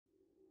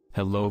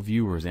Hello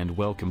viewers and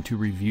welcome to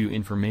Review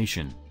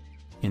Information.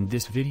 In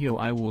this video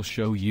I will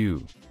show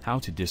you how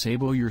to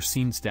disable your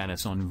scene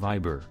status on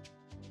Viber.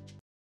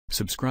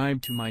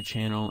 Subscribe to my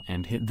channel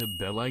and hit the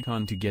bell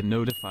icon to get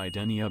notified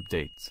any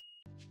updates.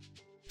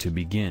 To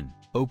begin,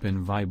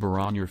 open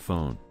Viber on your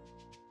phone.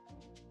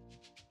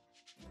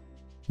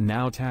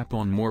 Now tap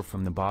on More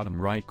from the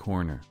bottom right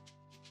corner.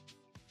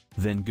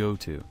 Then go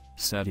to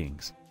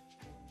Settings.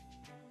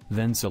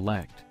 Then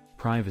select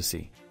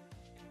Privacy.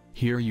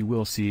 Here you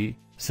will see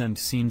Send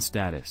Scene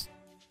Status.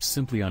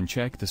 Simply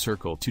uncheck the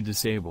circle to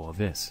disable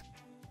this.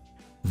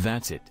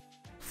 That's it.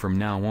 From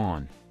now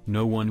on,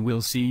 no one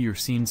will see your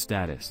scene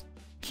status.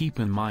 Keep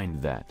in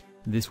mind that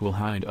this will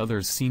hide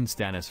others' scene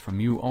status from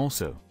you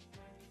also.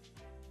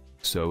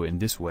 So in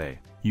this way,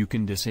 you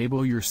can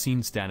disable your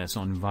scene status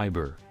on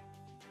Viber.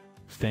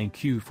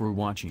 Thank you for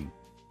watching.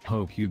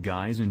 Hope you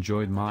guys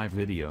enjoyed my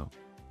video.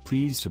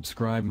 Please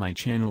subscribe my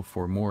channel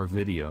for more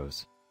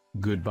videos.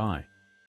 Goodbye.